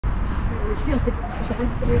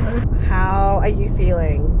How are you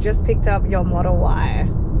feeling? Just picked up your Model Y.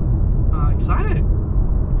 Excited.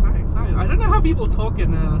 I don't know how people talk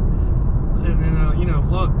in a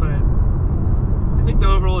vlog, but I think the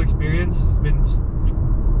overall experience has been just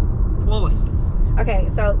flawless. Okay,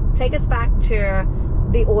 so take us back to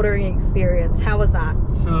the ordering experience. How was that?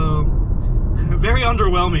 So, very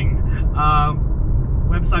underwhelming.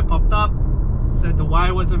 Website popped up, said the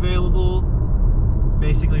Y was available,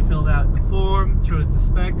 basically filled out the form, chose the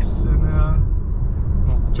specs, and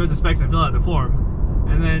filled out the form,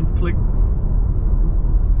 and then clicked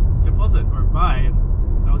deposit or buy, and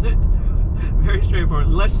that was it. Very straightforward.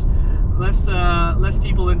 Less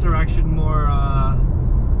people interaction, more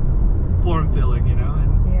form filling, you know,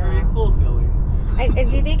 and very fulfilling.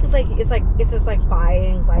 And do you think it's just like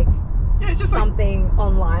buying it's just something like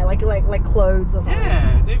online, like clothes or something?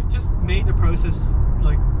 Yeah, they've just made the process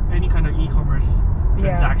like any kind of e-commerce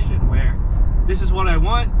transaction where this is what I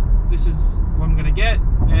want, this is what I'm gonna get,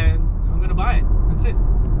 and I'm gonna buy it. That's it.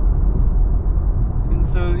 And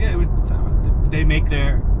so yeah, did they make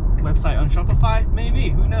their website on Shopify? Maybe,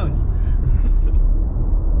 who knows?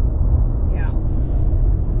 Yeah.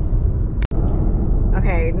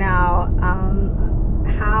 Okay, now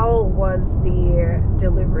how was the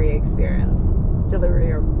delivery experience?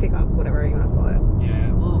 Delivery or pickup, whatever you want to call it.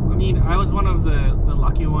 Yeah, well, I mean, I was one of the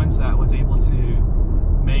lucky ones that was able to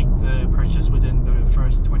make the purchase within the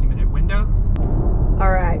first 20-minute window.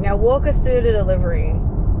 Alright, now walk us through the delivery.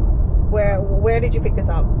 Where did you pick this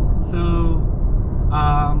up? So,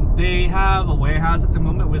 they have a warehouse at the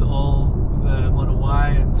moment with all the Model Y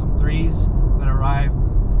and some 3s that arrived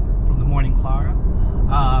from the Morning Clara.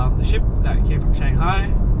 The ship that came from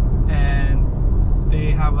Shanghai, and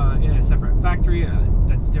they have a separate factory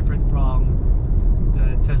that's different from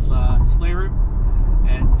the Tesla display room,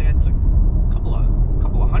 and they had like a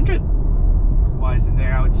couple of hundred Ys in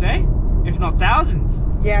there, I would say, if not thousands.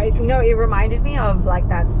 Yeah, it reminded me of like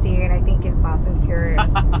that scene, I think, in Fast and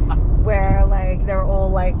Furious, where like they were all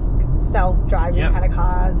like self-driving kind of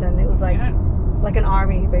cars, and it was like an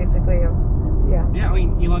army basically of Yeah, I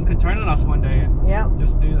mean, Elon could turn on us one day and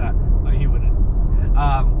just do that, but he wouldn't.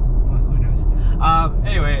 Well, who knows?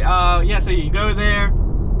 Anyway, so you go there,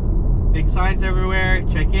 big signs everywhere,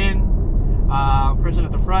 check in, person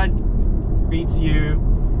at the front greets you,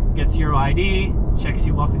 gets your ID, checks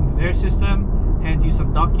you off into their system, hands you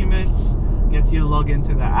some documents, gets you to log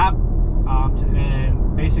into the app,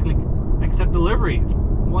 and basically accept delivery.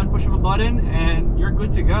 One push of a button and you're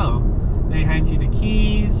good to go. They hand you the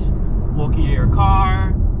keys, walk you to your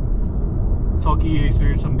car, talk you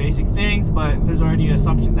through some basic things, but there's already an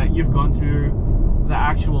assumption that you've gone through the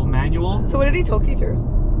actual manual. So what did he talk you through?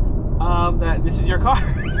 That this is your car.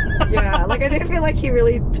 Yeah, like I didn't feel like he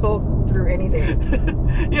really talked through anything.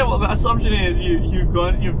 Yeah, well, the assumption is you've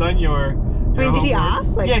done your I mean, did he ask?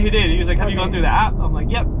 Like, yeah, he did. He was like, have you gone through the app? I'm like,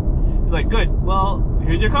 yep. He's like, good. Well,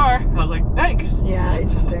 here's your car. I was like, thanks. Yeah,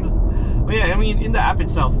 interesting. But yeah, I mean, in the app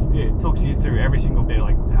itself, it talks you through every single bit,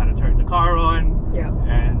 like how to turn the car on,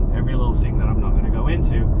 and every little thing that I'm not going to go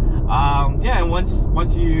into. And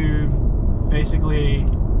once you basically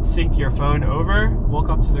sync your phone over, walk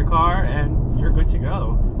up to the car, and you're good to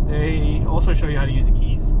go. They also show you how to use the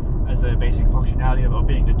keys as a basic functionality of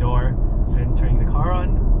opening the door and turning the car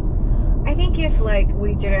on. I think if like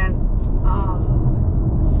we didn't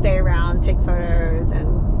stay around, take photos,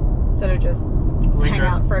 and sort of just hang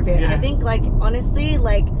out for a bit, I think like honestly,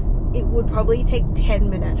 like it would probably take 10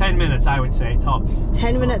 minutes. 10 minutes, I would say, tops.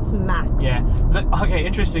 10 minutes max. Yeah. Okay,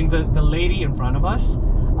 interesting. The lady in front of us,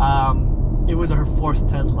 it was her 4th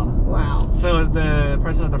Tesla. Wow. So the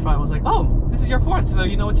person at the front was like, oh, this is your 4th, so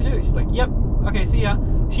you know what to do. She's like, yep, okay, see ya.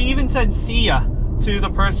 She even said see ya to the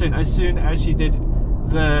person as soon as she did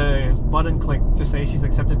the button click to say she's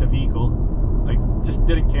accepted the vehicle. Like, just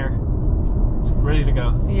didn't care. Just ready to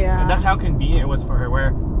go. Yeah. And that's how convenient it was for her,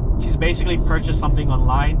 where she's basically purchased something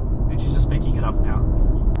online and she's just picking it up now.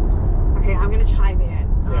 Okay, I'm gonna chime in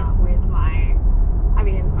with my, I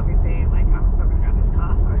mean, obviously, like, I'm still gonna drive this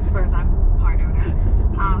car, so I suppose I'm part owner.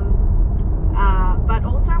 But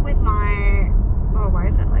also with my, why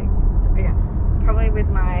is it like, probably with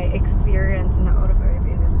my experience in the automotive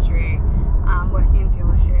industry, working in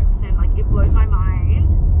dealerships, and like, it blows my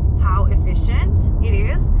mind how efficient it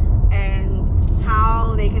is and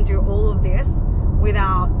how they can do all of this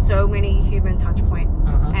without so many human touch points.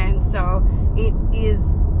 And so it is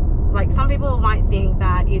like, some people might think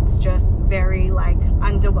that it's just very like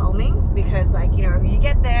underwhelming because, like, you know, you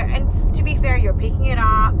get there and to be fair, you're picking it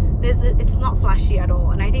up, it's not flashy at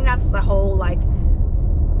all, and I think that's the whole like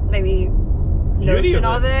maybe notion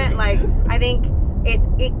of it. Like, I think it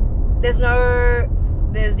there's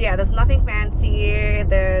nothing fancy.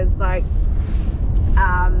 There's like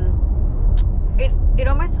it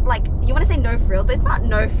almost, like, you want to say no frills, but it's not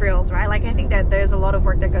no frills, right? Like, I think that there's a lot of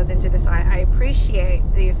work that goes into this. So I appreciate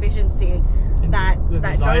the efficiency that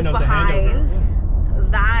goes behind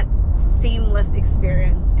that seamless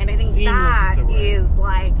experience, and I think that is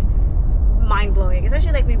like mind-blowing,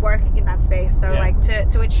 especially like we work in that space. So like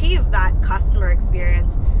to achieve that customer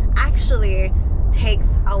experience actually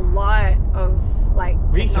takes a lot of like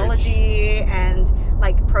technology and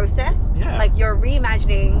like process. Like you're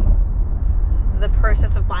reimagining the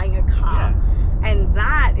process of buying a car, and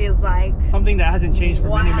that is like something that hasn't changed for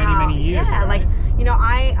many years. Like, you know,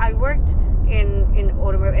 I worked in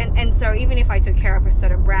automotive, and so even if I took care of a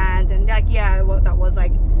certain brand, and like that was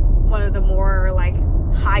like one of the more like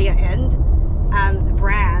higher end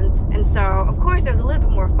brands, and so of course there was a little bit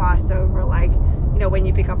more fuss over, like, you know, when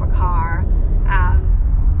you pick up a car,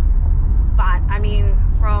 but I mean,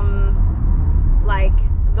 from like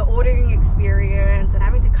the ordering experience and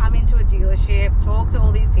having to come into a dealership, talk to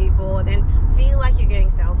all these people, and then feel like you're getting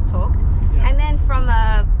sales talked, and then from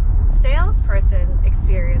a salesperson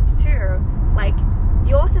experience too, like,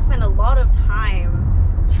 you also spend a lot of time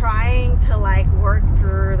trying to like work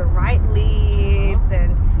through the right leads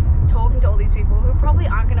and talking to all these people who probably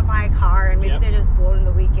aren't going to buy a car, and maybe they're just bored on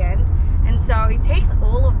the weekend, and so it takes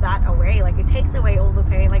all of that away. Like, it takes away all the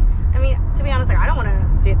pain. Like, I mean, to be honest, like, I don't want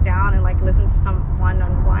to sit down and like listen to someone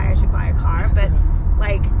on why I should buy a car, but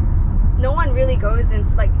like, no one really goes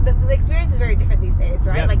into like the experience is very different these days,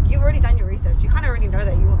 right? Like, you've already done your research, you kind of already know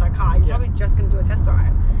that you want that car. You're probably just going to do a test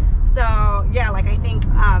drive. So yeah, like, I think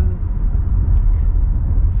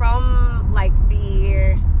from like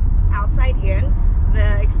the outside in,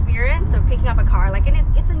 the experience of picking up a car, like, and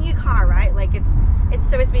it's a new car, right? Like, it's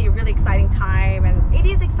supposed to be a really exciting time, and it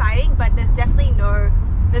is exciting, but there's definitely no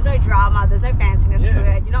drama, there's no fanciness to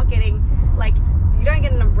it. You're not getting like, you don't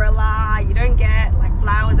get an umbrella, you don't get like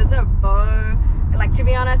flowers, there's no bow. Like, to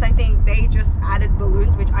be honest, I think they just added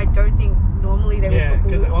balloons, which I don't think normally they would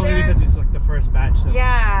put balloons there. Because it's like the first batch.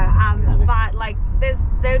 But like,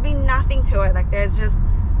 there would be nothing to it. Like, there's just,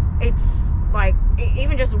 it's like,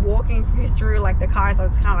 even just walking through like the car, so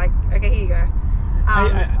it's kind of like, okay, here you go.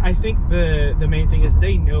 I think the main thing is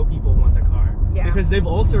they know people want the car. Because they've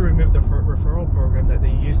also removed the referral program that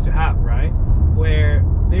they used to have, right? Where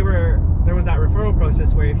there was that referral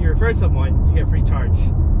process where if you referred someone, you get free charge.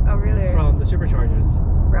 Oh, really? From the superchargers.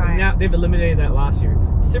 Right. And now they've eliminated that last year.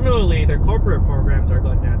 Similarly, their corporate programs are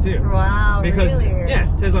gone now too. Wow, because, really?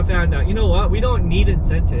 Tesla found out, you know what? We don't need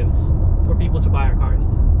incentives for people to buy our cars.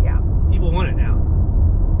 Yeah. People want it now.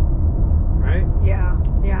 Right? Yeah.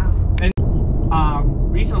 And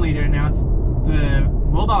recently they announced the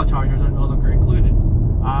mobile chargers are no longer included.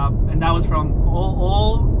 And that was from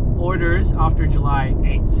all orders after July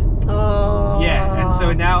 8th. Oh. Yeah, and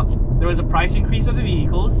so now there was a price increase of the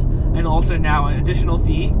vehicles, and also now an additional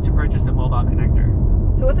fee to purchase the mobile connector.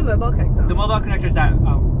 So what's a mobile connector? The mobile connector is that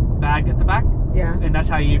bag at the back. Yeah. And that's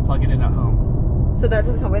how you plug it in at home. So that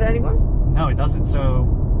doesn't come with it anymore? No, it doesn't. So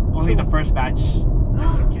only the first batch ended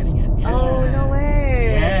up getting it. Yeah. Oh, no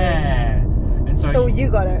way. Yeah. And so you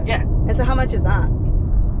got it? Yeah. And so how much is that?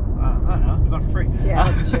 I don't know. We got it for free. Yeah,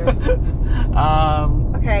 that's true.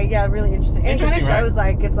 Okay, yeah, really interesting. And it kind of shows,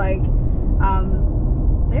 right? Like, it's like,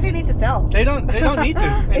 they don't need to sell. They don't need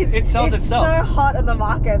to. It sells itself. It's so hot in the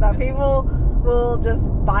market that people will just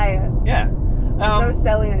buy it. Yeah. No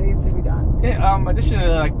selling that needs to be done. Yeah. Additionally,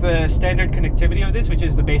 like the standard connectivity of this, which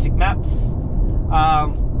is the basic maps,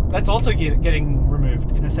 that's also getting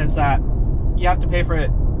removed in the sense that you have to pay for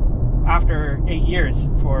it after 8 years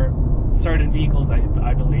for certain vehicles,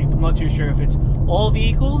 I believe. I'm not too sure if it's all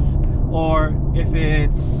vehicles or if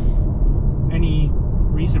it's any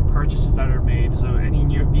recent purchases that are made, so any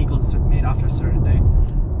new vehicles made after a certain date.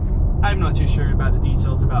 I'm not too sure about the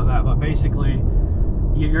details about that, but basically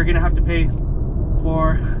you're gonna have to pay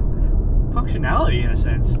for functionality in a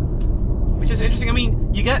sense, which is interesting. I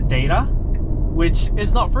mean, you get data, which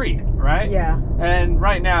is not free, right? Yeah. And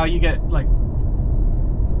right now you get like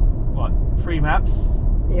what, free maps?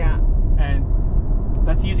 Yeah. And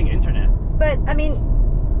that's using internet. But I mean,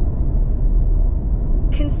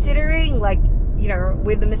 considering, like, you know,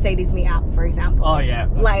 with the Mercedes Me app, for example. Oh yeah.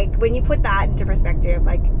 Like, when you put that into perspective,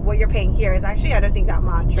 like what you're paying here is actually, I don't think that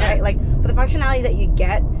much, right? Yeah. Like, for the functionality that you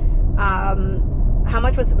get, how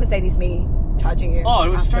much was Mercedes Me charging you? Oh, it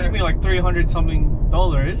was charging me like $300 something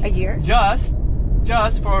a year, just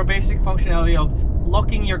for basic functionality of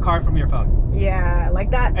locking your car from your phone. Yeah,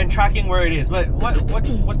 like that. And tracking where it is. But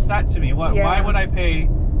what's that to me? Why would I pay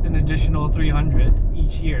an additional $300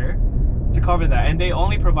 each year to cover that, and they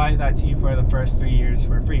only provide that to you for the first 3 years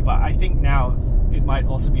for free. But I think now it might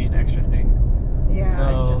also be an extra thing. Yeah,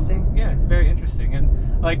 so, interesting. Yeah, it's very interesting.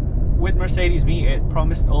 And like with Mercedes Me, it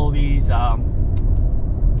promised all these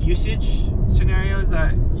usage scenarios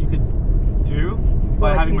that you could do by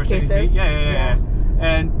like having use Mercedes cases? Me. Yeah.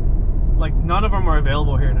 And like none of them are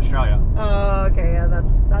available here in Australia. Oh, okay, yeah,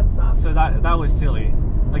 that sucks. So that was silly.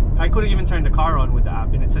 Like I couldn't even turn the car on with the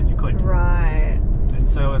app, and it said you could. Right. And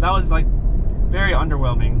so that was like very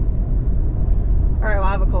underwhelming. All right, well,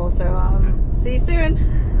 I have a call, so see you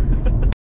soon.